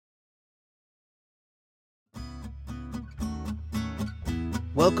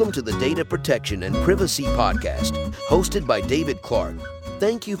Welcome to the Data Protection and Privacy Podcast, hosted by David Clark.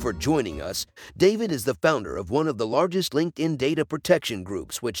 Thank you for joining us. David is the founder of one of the largest LinkedIn data protection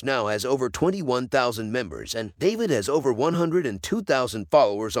groups, which now has over 21,000 members, and David has over 102,000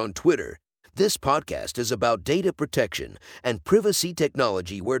 followers on Twitter. This podcast is about data protection and privacy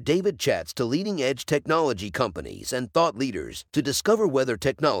technology, where David chats to leading-edge technology companies and thought leaders to discover whether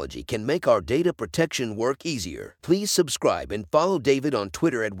technology can make our data protection work easier. Please subscribe and follow David on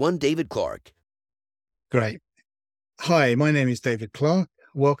Twitter at @OneDavidClark. Great. Hi, my name is David Clark.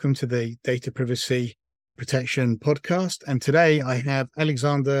 Welcome to the Data Privacy Protection Podcast. And today I have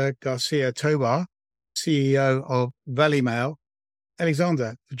Alexander Garcia Tobar, CEO of ValiMail.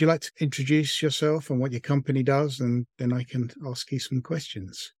 Alexander, would you like to introduce yourself and what your company does, and then I can ask you some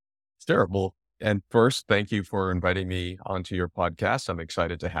questions? Sure. Well, and first, thank you for inviting me onto your podcast. I'm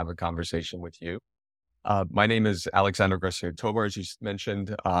excited to have a conversation with you. My name is Alexander Garcia Tobar, as you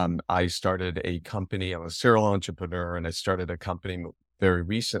mentioned. I started a company. I'm a serial entrepreneur, and I started a company very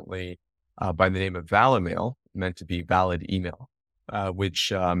recently by the name of ValiMail, meant to be valid email,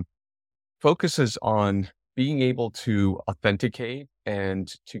 which focuses on being able to authenticate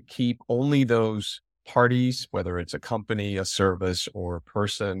and to keep only those parties, whether it's a company, a service, or a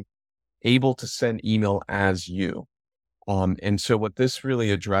person, able to send email as you. And so what this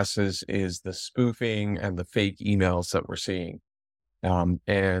really addresses is the spoofing and the fake emails that we're seeing.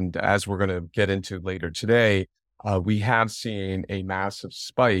 And as we're going to get into later today, we have seen a massive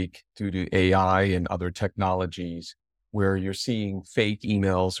spike due to AI and other technologies where you're seeing fake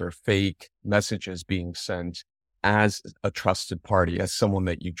emails or fake messages being sent as a trusted party, as someone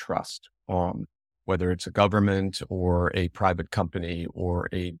that you trust, whether it's a government or a private company or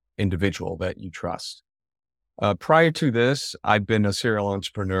a individual that you trust. Prior to this, I've been a serial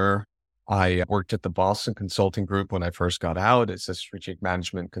entrepreneur. I worked at the Boston Consulting Group when I first got out. It's a strategic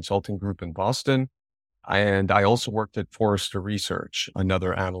management consulting group in Boston. And I also worked at Forrester Research,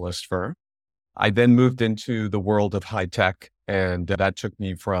 another analyst firm. I then moved into the world of high tech, and that took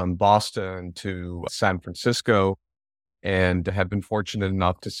me from Boston to San Francisco, and have been fortunate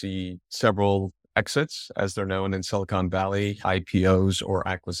enough to see several exits, as they're known in Silicon Valley, IPOs or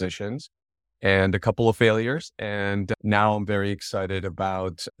acquisitions, and a couple of failures. And now I'm very excited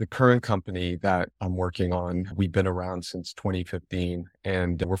about the current company that I'm working on. We've been around since 2015,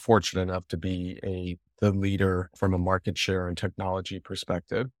 and we're fortunate enough to be the leader from a market share and technology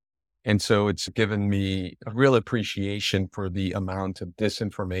perspective. And so it's given me a real appreciation for the amount of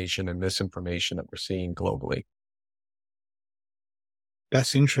disinformation and misinformation that we're seeing globally.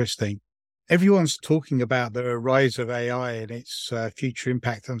 That's interesting. Everyone's talking about the rise of AI and its future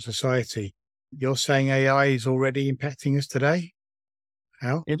impact on society. You're saying AI is already impacting us today?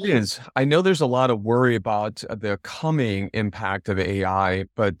 How? It is. I know there's a lot of worry about the coming impact of AI,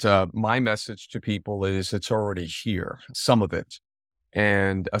 but my message to people is it's already here, some of it,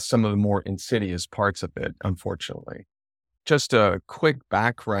 and some of the more insidious parts of it, unfortunately. Just a quick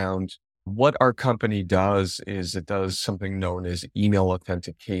background. What our company does is it does something known as email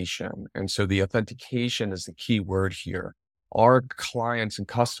authentication. And so the authentication is the key word here. Our clients and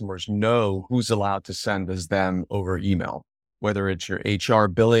customers know who's allowed to send as them over email, whether it's your HR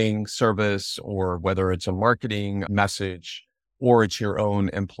billing service or whether it's a marketing message or it's your own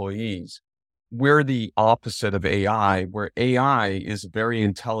employees. We're the opposite of AI, where AI is a very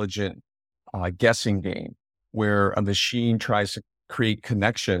intelligent guessing game, where a machine tries to create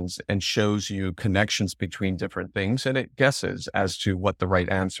connections and shows you connections between different things, and it guesses as to what the right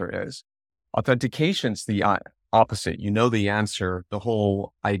answer is. Authentication's the opposite. You know the answer. The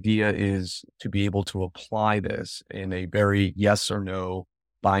whole idea is to be able to apply this in a very yes or no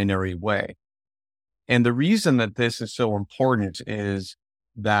binary way. And the reason that this is so important is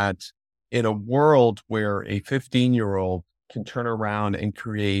that in a world where a 15-year-old can turn around and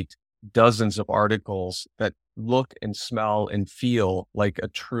create dozens of articles that look and smell and feel like a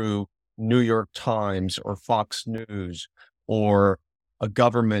true New York Times or Fox News or a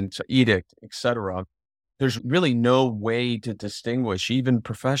government edict, etc., there's really no way to distinguish. Even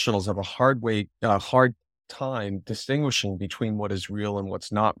professionals have a hard time distinguishing between what is real and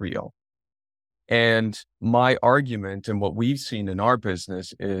what's not real. And my argument and what we've seen in our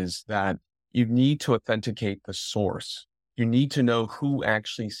business is that you need to authenticate the source. You need to know who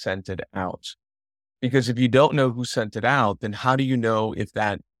actually sent it out. Because if you don't know who sent it out, then how do you know if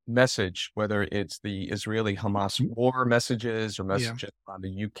that message, whether it's the Israeli-Hamas war messages or messages on the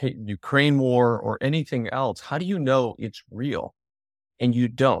Ukraine war or anything else, how do you know it's real? And you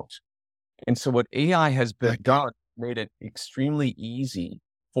don't. And so what AI has been done made it extremely easy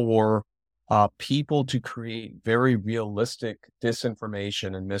for people to create very realistic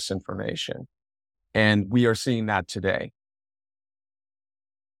disinformation and misinformation. And we are seeing that today.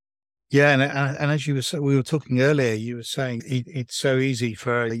 Yeah, and as we were talking earlier, you were saying it's so easy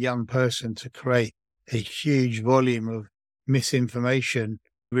for a young person to create a huge volume of misinformation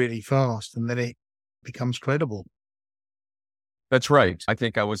really fast, and then it becomes credible. That's right. I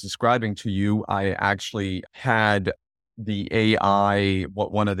think I was describing to you, I actually had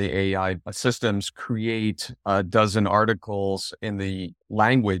one of the AI systems create a dozen articles in the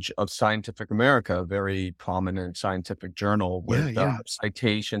language of Scientific America, a very prominent scientific journal with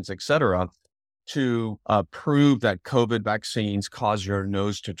citations, et cetera, to prove that COVID vaccines cause your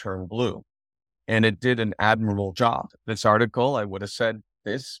nose to turn blue. And it did an admirable job. This article, I would have said,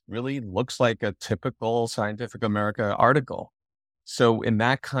 this really looks like a typical Scientific America article. So in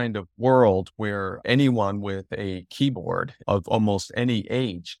that kind of world where anyone with a keyboard of almost any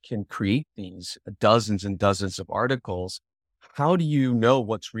age can create these dozens and dozens of articles, how do you know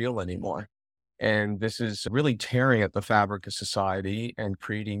what's real anymore? And this is really tearing at the fabric of society and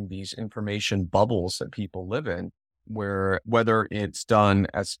creating these information bubbles that people live in, where whether it's done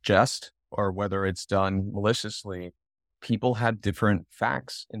as jest or whether it's done maliciously, people have different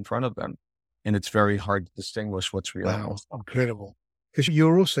facts in front of them. And it's very hard to distinguish what's real. Wow, incredible. Because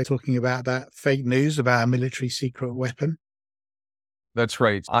you're also talking about that fake news about a military secret weapon. That's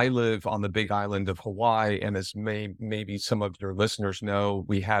right. I live on the big island of Hawaii. And as maybe some of your listeners know,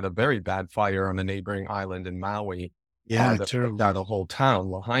 we had a very bad fire on a neighboring island in Maui. That took out a whole town,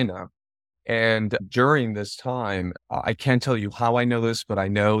 Lahaina. And during this time, I can't tell you how I know this, but I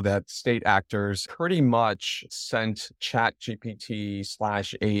know that state actors pretty much sent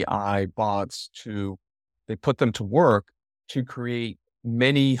ChatGPT/AI bots they put them to work to create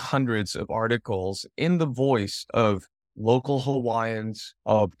many hundreds of articles in the voice of local Hawaiians,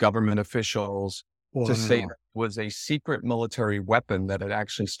 of government officials, to say that it was a secret military weapon that had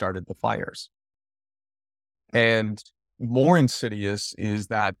actually started the fires. And more insidious is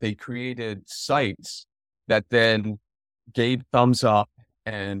that they created sites that then gave thumbs up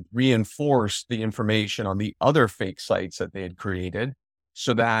and reinforced the information on the other fake sites that they had created,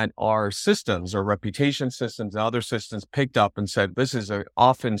 so that our systems, our reputation systems and other systems picked up and said, this is an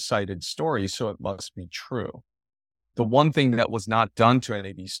often cited story, so it must be true. The one thing that was not done to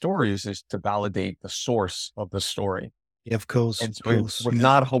any of these stories is to validate the source of the story. Yeah, of course. And so it was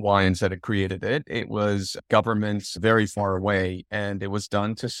not Hawaiians that had created it. It was governments very far away, and it was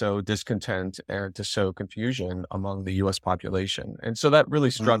done to sow discontent and to sow confusion among the U.S. population. And so that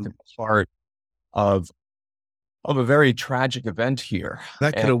really struck the heart of a very tragic event here.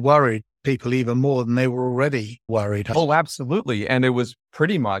 That could have worried people even more than they were already worried. Oh, absolutely. And it was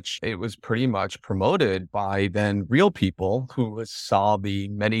pretty much promoted by then real people who saw the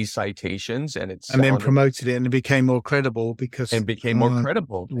many citations and then promoted it, and it became more credible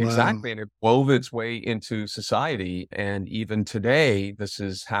Exactly. And it wove its way into society. And even today, this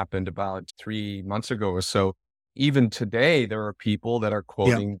has happened about 3 months ago or so. Even today, there are people that are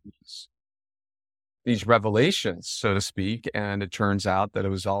quoting these revelations, so to speak, and it turns out that it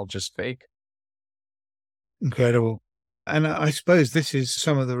was all just fake. Incredible. And I suppose this is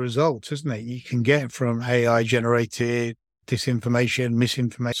some of the results, isn't it? You can get from AI generated disinformation,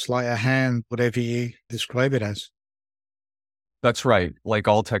 misinformation, sleight of hand, whatever you describe it as. That's right. Like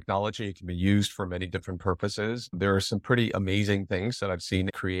all technology, it can be used for many different purposes. There are some pretty amazing things that I've seen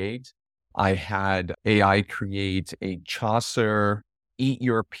it create. I had AI create a Chaucer "Eat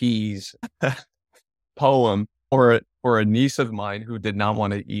Your Peas" poem for a niece of mine who did not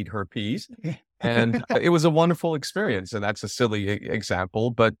want to eat her peas. And it was a wonderful experience. And that's a silly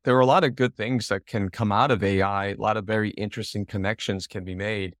example, but there are a lot of good things that can come out of AI. A lot of very interesting connections can be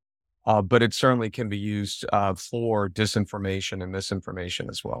made, but it certainly can be used for disinformation and misinformation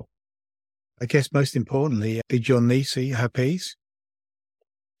as well. I guess most importantly, did your niece eat her peas?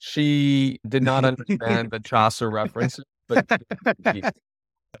 She did not understand the Chaucer reference, but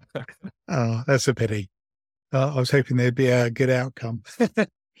oh, that's a pity. I was hoping there'd be a good outcome.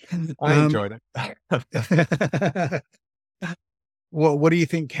 I enjoyed it. What do you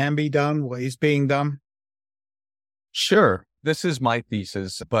think can be done? What is being done? Sure. This is my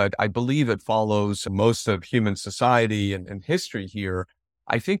thesis, but I believe it follows most of human society and history here.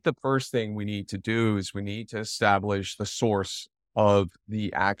 I think the first thing we need to do is we need to establish the source of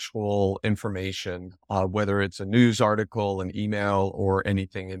the actual information, whether it's a news article, an email, or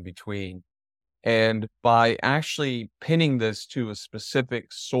anything in between. And by actually pinning this to a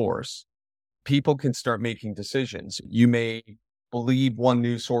specific source, people can start making decisions. You may believe one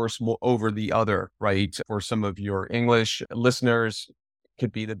news source over the other, right? For some of your English listeners,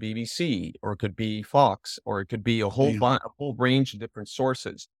 could be the BBC, or it could be Fox, or it could be a whole range of different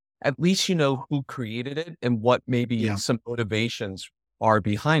sources. At least you know who created it and what maybe some motivations are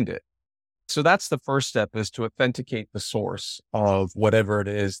behind it. So that's the first step, is to authenticate the source of whatever it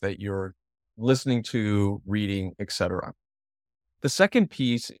is that you're listening to, reading, etc. The second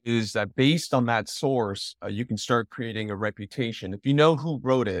piece is that based on that source, you can start creating a reputation. If you know who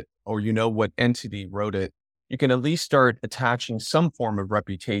wrote it, or you know what entity wrote it, you can at least start attaching some form of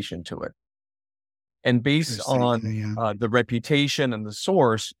reputation to it. And based on the reputation and the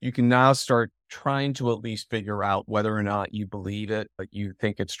source, you can now start trying to at least figure out whether or not you believe it, but you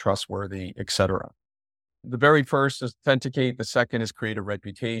think it's trustworthy, etc. The very first is authenticate. The second is create a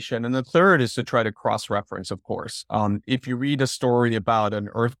reputation. And the third is to try to cross-reference, of course. If you read a story about an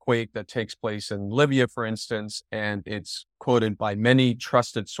earthquake that takes place in Libya, for instance, and it's quoted by many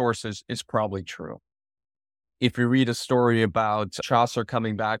trusted sources, it's probably true. If you read a story about Chaucer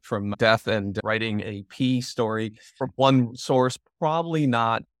coming back from death and writing a peace story from one source, probably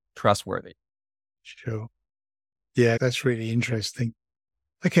not trustworthy. Sure. Yeah, that's really interesting.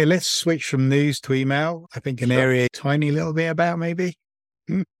 Okay, let's switch from news to email. I think an area tiny little bit about, maybe.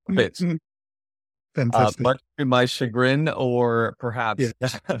 Fantastic. Much to my chagrin, or perhaps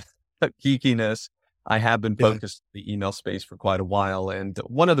geekiness, I have been focused in the email space for quite a while. And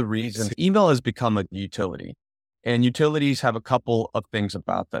one of the reasons email has become a utility. And utilities have a couple of things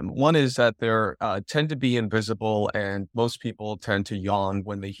about them. One is that they tend to be invisible, and most people tend to yawn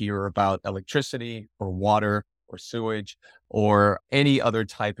when they hear about electricity or water or sewage or any other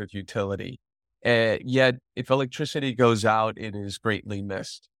type of utility. Yet, if electricity goes out, it is greatly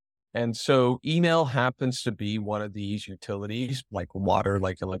missed. And so email happens to be one of these utilities, like water,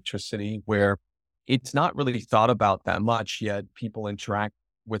 like electricity, where it's not really thought about that much, yet people interact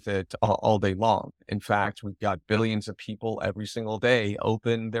with it all day long. In fact, we've got billions of people every single day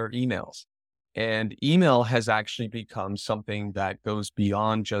open their emails. And email has actually become something that goes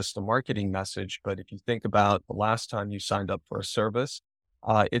beyond just a marketing message. But if you think about the last time you signed up for a service,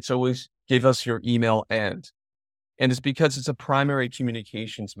 it's always give us your email and it's because it's a primary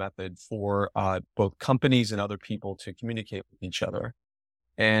communications method for both companies and other people to communicate with each other,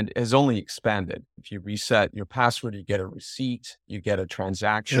 and has only expanded. If you reset your password, you get a receipt, you get a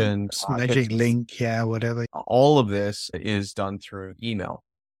transaction. Magic link, whatever. All of this is done through email.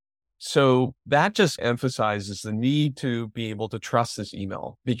 So that just emphasizes the need to be able to trust this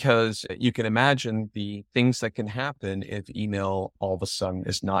email, because you can imagine the things that can happen if email all of a sudden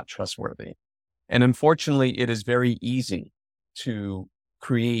is not trustworthy. And unfortunately, it is very easy to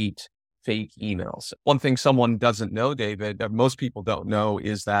create fake emails. One thing someone doesn't know, David, that most people don't know,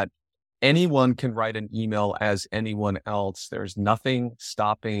 is that anyone can write an email as anyone else. There's nothing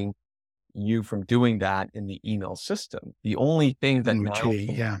stopping you from doing that in the email system. The only thing that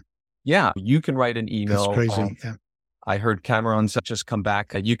you can write an email. That's crazy. I heard Cameron's just come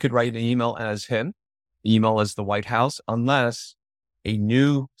back. You could write an email as him, email as the White House, unless a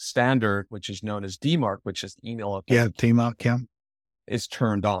new standard, which is known as DMARC, which is email DMARC, is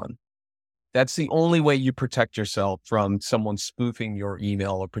turned on. That's the only way you protect yourself from someone spoofing your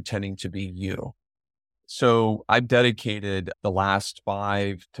email or pretending to be you. So I've dedicated the last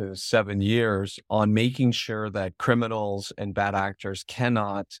 5 to 7 years on making sure that criminals and bad actors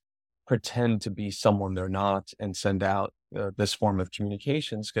cannot pretend to be someone they're not and send out this form of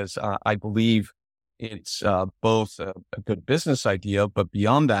communications, because I believe it's both a good business idea, but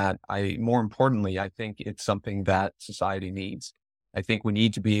beyond that, more importantly, I think it's something that society needs. I think we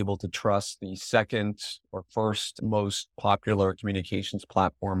need to be able to trust the second or first most popular communications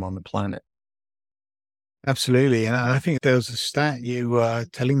platform on the planet. Absolutely. And I think there was a stat you were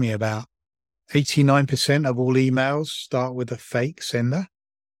telling me about. 89% of all emails start with a fake sender.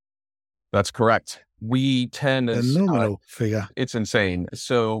 That's correct. We tend to... Phenomenal figure. It's insane.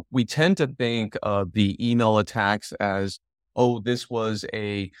 So we tend to think of the email attacks as, oh, this was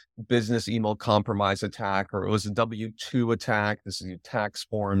a business email compromise attack, or it was a W-2 attack. This is the tax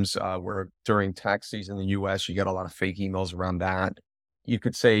forms where during tax season in the US, you get a lot of fake emails around that. You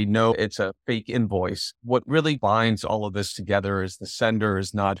could say, no, it's a fake invoice. What really binds all of this together is the sender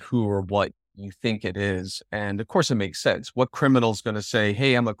is not who or what you think it is. And of course, it makes sense. What criminal is going to say,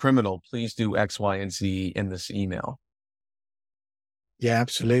 hey, I'm a criminal, please do X, Y, and Z in this email? Yeah,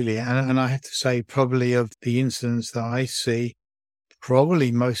 absolutely. And I have to say, probably of the incidents that I see,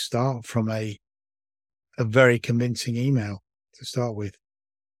 probably most start from a very convincing email to start with.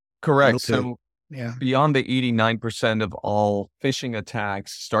 Correct. So beyond the 89% of all phishing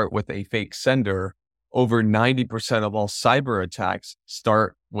attacks start with a fake sender, over 90% of all cyber attacks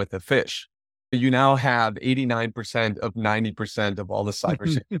start with a phish. You now have 89% of 90% of all the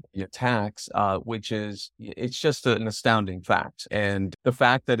cybersecurity attacks, which is, it's just an astounding fact. And the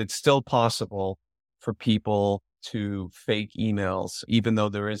fact that it's still possible for people to fake emails, even though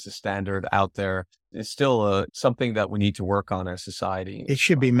there is a standard out there, is still something that we need to work on as society. It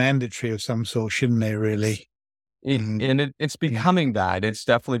should be mandatory of some sort, shouldn't it, really? It's becoming that. It's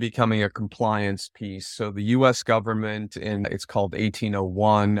definitely becoming a compliance piece. So the U.S. government, and it's called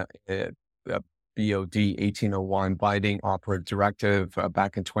 1801, BOD 1801, Binding Operative Directive,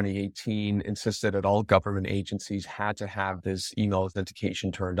 back in 2018, insisted that all government agencies had to have this email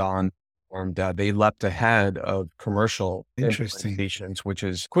authentication turned on. And they leapt ahead of commercial implementations, which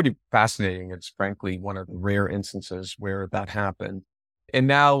is pretty fascinating. It's frankly one of the rare instances where that happened. And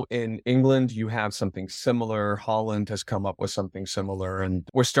now in England, you have something similar. Holland has come up with something similar. And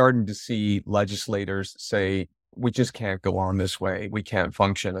we're starting to see legislators say, we just can't go on this way. We can't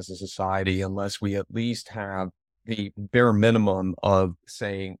function as a society unless we at least have the bare minimum of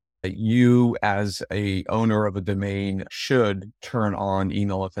saying that you as a owner of a domain should turn on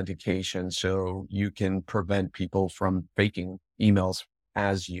email authentication so you can prevent people from faking emails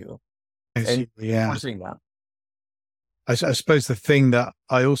as you. And we're seeing that. I suppose the thing that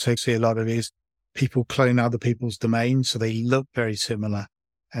I also see a lot of is people clone other people's domains, so they look very similar.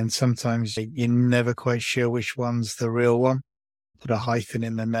 And sometimes you're never quite sure which one's the real one. Put a hyphen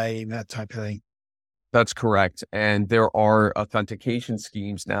in the name, that type of thing. That's correct. And there are authentication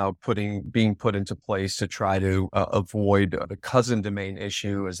schemes now being put into place to try to avoid the cousin domain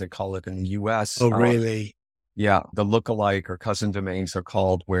issue, as they call it in the US. Oh, really? Yeah. The lookalike or cousin domains are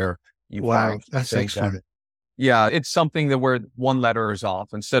called, where you that's excellent. Yeah, it's something that where one letter is off.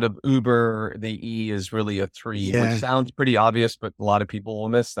 Instead of Uber, the E is really a 3, which sounds pretty obvious, but a lot of people will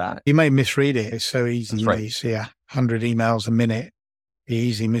miss that. You may misread it. It's so easy. That's right. You see 100 emails a minute. You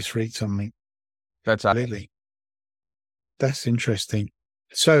easily misread something. That's absolutely. That's interesting.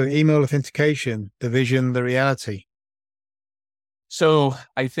 So email authentication, the vision, the reality. So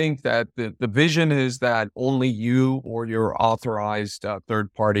I think that the vision is that only you or your authorized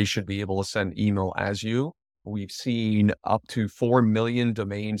third party should be able to send email as you. We've seen up to 4 million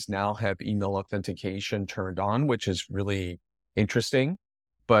domains now have email authentication turned on, which is really interesting.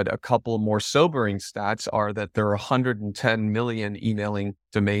 But a couple more sobering stats are that there are 110 million emailing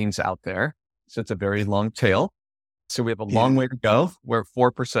domains out there. So it's a very long tail. So we have a long way to go. We're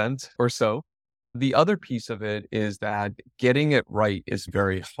 4% or so. The other piece of it is that getting it right is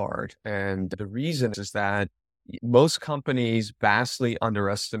very hard. And the reason is that most companies vastly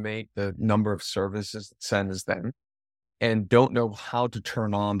underestimate the number of services that sends them and don't know how to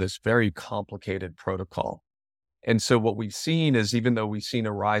turn on this very complicated protocol. And so what we've seen is, even though we've seen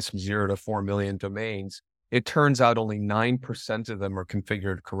a rise from 0 to 4 million domains, it turns out only 9% of them are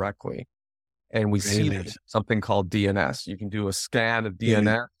configured correctly. And we see something called DNS. You can do a scan of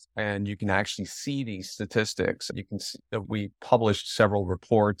DNS and you can actually see these statistics. You can see that we published several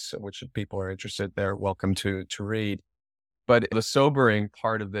reports, which if people are interested, they're welcome to read. But the sobering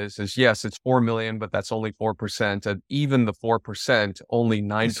part of this is, yes, it's 4 million, but that's only 4%. And even the 4%, only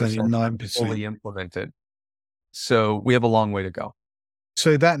 9% fully implemented. So we have a long way to go.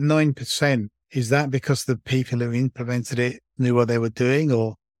 So that 9%, is that because the people who implemented it knew what they were doing,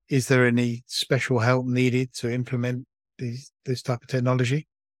 or is there any special help needed to implement this type of technology?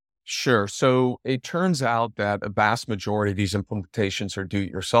 Sure. So it turns out that a vast majority of these implementations are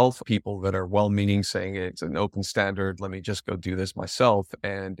do-it-yourself, people that are well-meaning saying it's an open standard, let me just go do this myself.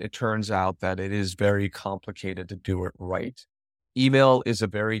 And it turns out that it is very complicated to do it right. Email is a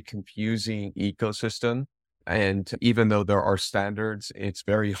very confusing ecosystem. And even though there are standards, it's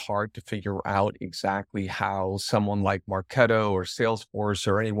very hard to figure out exactly how someone like Marketo or Salesforce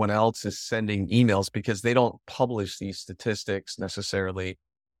or anyone else is sending emails, because they don't publish these statistics necessarily,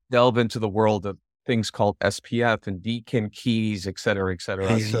 delve into the world of things called SPF and DKIM keys, et cetera, et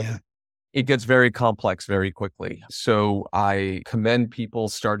cetera. It gets very complex very quickly. So I commend people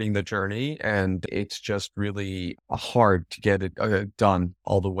starting the journey, and it's just really hard to get it done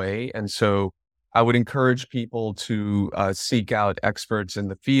all the way. And so I would encourage people to seek out experts in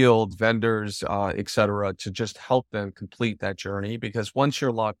the field, vendors, et cetera, to just help them complete that journey. Because once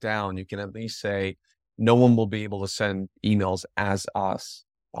you're locked down, you can at least say, no one will be able to send emails as us.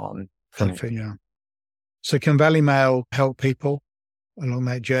 Perfect, yeah. So can ValiMail help people along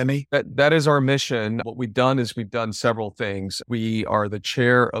that journey? That is our mission. What we've done is we've done several things. We are the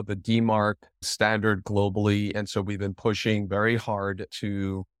chair of the DMARC standard globally. And so we've been pushing very hard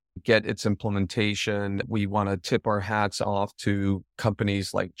to get its implementation. We want to tip our hats off to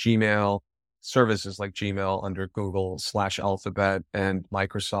companies like Gmail, services like Gmail under Google /Alphabet and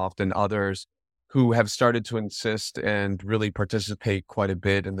Microsoft and others who have started to insist and really participate quite a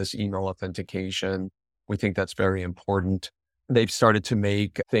bit in this email authentication. We think that's very important. They've started to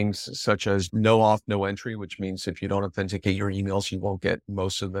make things such as no auth, no entry, which means if you don't authenticate your emails, you won't get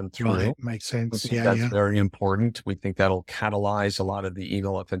most of them through. Right, makes We sense. think that's very important. We think that'll catalyze a lot of the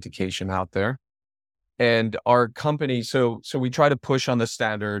email authentication out there. And our company, so we try to push on the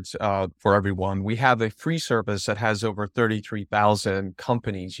standards for everyone. We have a free service that has over 33,000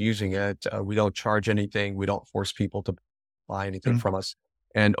 companies using it. We don't charge anything. We don't force people to buy anything from us.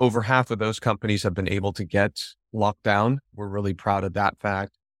 And over half of those companies have been able to get locked down. We're really proud of that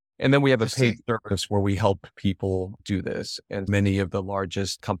fact. And then we have a paid service where we help people do this. And many of the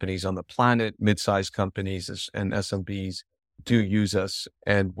largest companies on the planet, mid-sized companies and SMBs, do use us,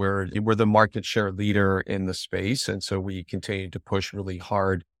 and we're the market share leader in the space. And so we continue to push really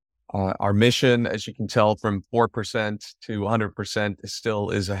hard. Our mission, as you can tell, from 4% to 100%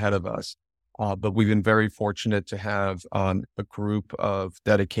 still is ahead of us. But we've been very fortunate to have a group of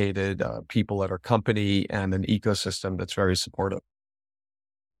dedicated people at our company and an ecosystem that's very supportive.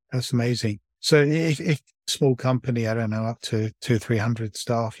 That's amazing. So if a small company, I don't know, up to 200-300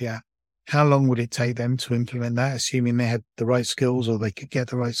 staff, how long would it take them to implement that, assuming they had the right skills or they could get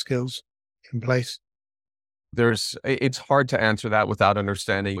the right skills in place? It's hard to answer that without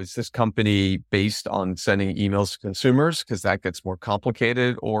understanding, is this company based on sending emails to consumers? Because that gets more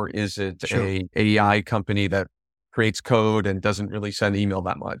complicated. Or is it a AI company that creates code and doesn't really send email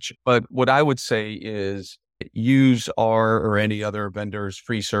that much? But what I would say is use our or any other vendor's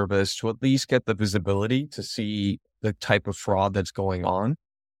free service to at least get the visibility to see the type of fraud that's going on.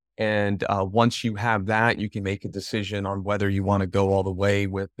 And once you have that, you can make a decision on whether you want to go all the way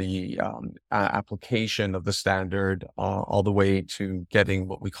with the application of the standard, all the way to getting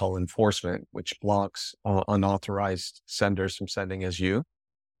what we call enforcement, which blocks unauthorized senders from sending as you.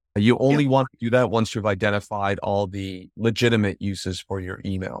 You only want to do that once you've identified all the legitimate uses for your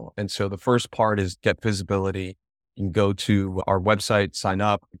email. And so the first part is get visibility. You can go to our website, sign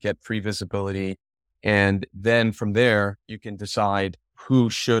up, get free visibility. And then from there, you can decide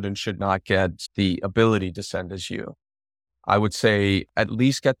who should and should not get the ability to send as you. I would say at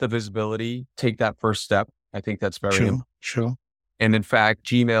least get the visibility, take that first step. I think that's very important. Sure. And in fact,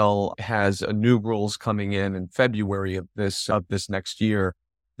 Gmail has new rules coming in February of this next year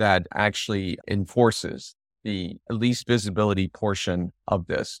that actually enforces the at least visibility portion of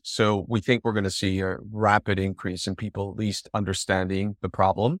this. So we think we're going to see a rapid increase in people at least understanding the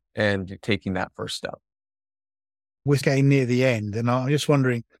problem and taking that first step. We're getting near the end, and I'm just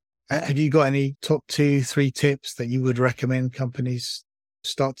wondering, have you got any top 2-3 tips that you would recommend companies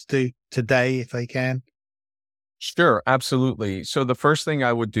start to do today if they can? Sure, absolutely. So the first thing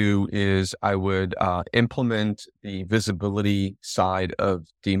I would do is I would implement the visibility side of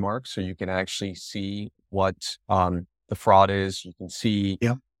DMARC, so you can actually see what the fraud is. You can see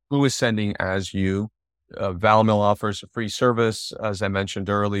who is sending as you. ValiMail offers a free service. As I mentioned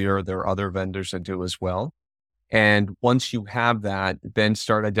earlier, there are other vendors that do as well. And once you have that, then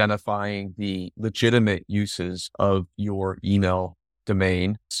start identifying the legitimate uses of your email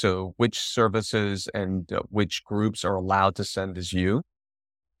domain. So which services and which groups are allowed to send as you,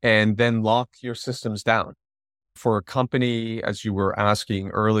 and then lock your systems down. For a company, as you were asking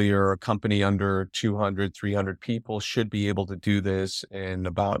earlier, a company under 200, 300 people should be able to do this in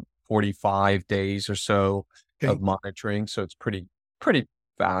about 45 days or so of monitoring. So it's pretty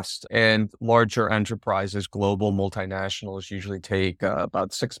fast. And larger enterprises, global multinationals, usually take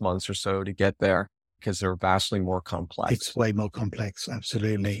about 6 months or so to get there because they're vastly more complex. It's way more complex.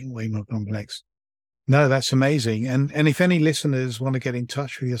 Absolutely. Way more complex. No, that's amazing. And if any listeners want to get in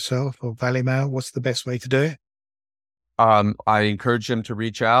touch with yourself or ValiMail, what's the best way to do it? I encourage them to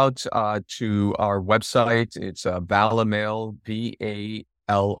reach out to our website. It's ValiMail,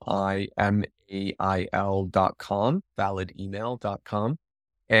 ValiMail.com, validemail.com.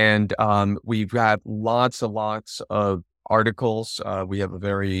 And we've got lots and lots of articles. We have a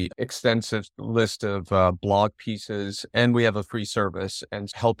very extensive list of blog pieces, and we have a free service. And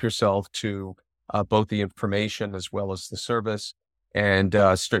help yourself to both the information as well as the service, and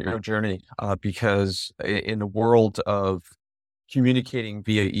start your journey. Because in a world of communicating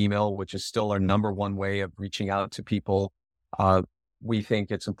via email, which is still our number one way of reaching out to people, we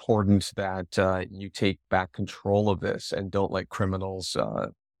think it's important that you take back control of this and don't let criminals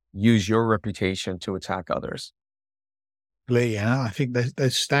use your reputation to attack others. Yeah, I think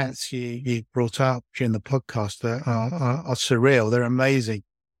those stats you brought up during the podcast are surreal. They're amazing.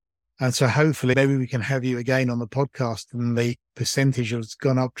 And so hopefully maybe we can have you again on the podcast and the percentage has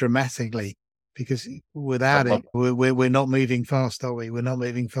gone up dramatically, because without it, we're not moving fast, are we? We're not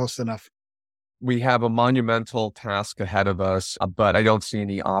moving fast enough. We have a monumental task ahead of us, but I don't see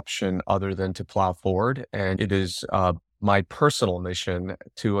any option other than to plow forward. And it is my personal mission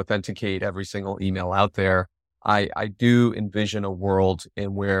to authenticate every single email out there. I do envision a world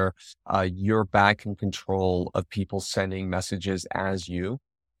in where you're back in control of people sending messages as you.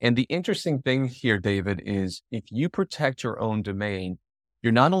 And the interesting thing here, David, is if you protect your own domain,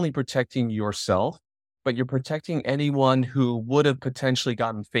 you're not only protecting yourself, but you're protecting anyone who would have potentially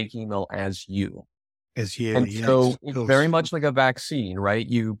gotten fake email as you. As you, And yes, so of it's course. very much like a vaccine, right?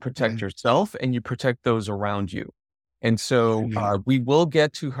 You protect Yeah. yourself and you protect those around you. And so we will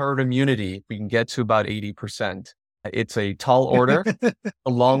get to herd immunity. We can get to about 80%. It's a tall order,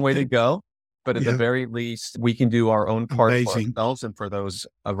 a long way to go. But at the very least, we can do our own part for ourselves and for those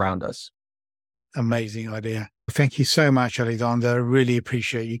around us. Amazing idea. Thank you so much, Alexander. I really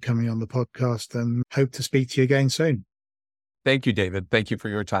appreciate you coming on the podcast and hope to speak to you again soon. Thank you, David. Thank you for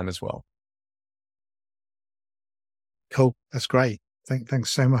your time as well. Cool. That's great. Thanks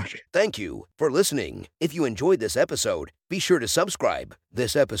so much. Thank you for listening. If you enjoyed this episode, be sure to subscribe.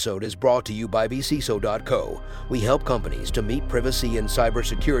 This episode is brought to you by vCISO.co. We help companies to meet privacy and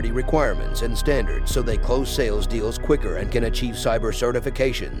cybersecurity requirements and standards so they close sales deals quicker and can achieve cyber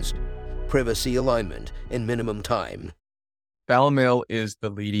certifications, privacy alignment, in minimum time. ValiMail is the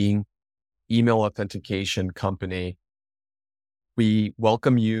leading email authentication company. We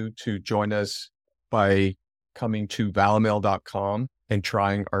welcome you to join us by coming to ValiMail.com and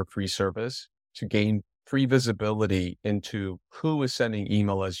trying our free service to gain free visibility into who is sending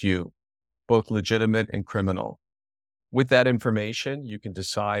email as you, both legitimate and criminal. With that information, you can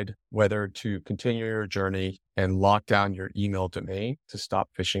decide whether to continue your journey and lock down your email domain to stop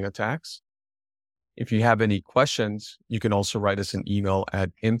phishing attacks. If you have any questions, you can also write us an email at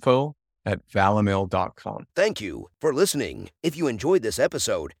info@valimail.com. Thank you for listening. If you enjoyed this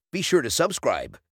episode, be sure to subscribe.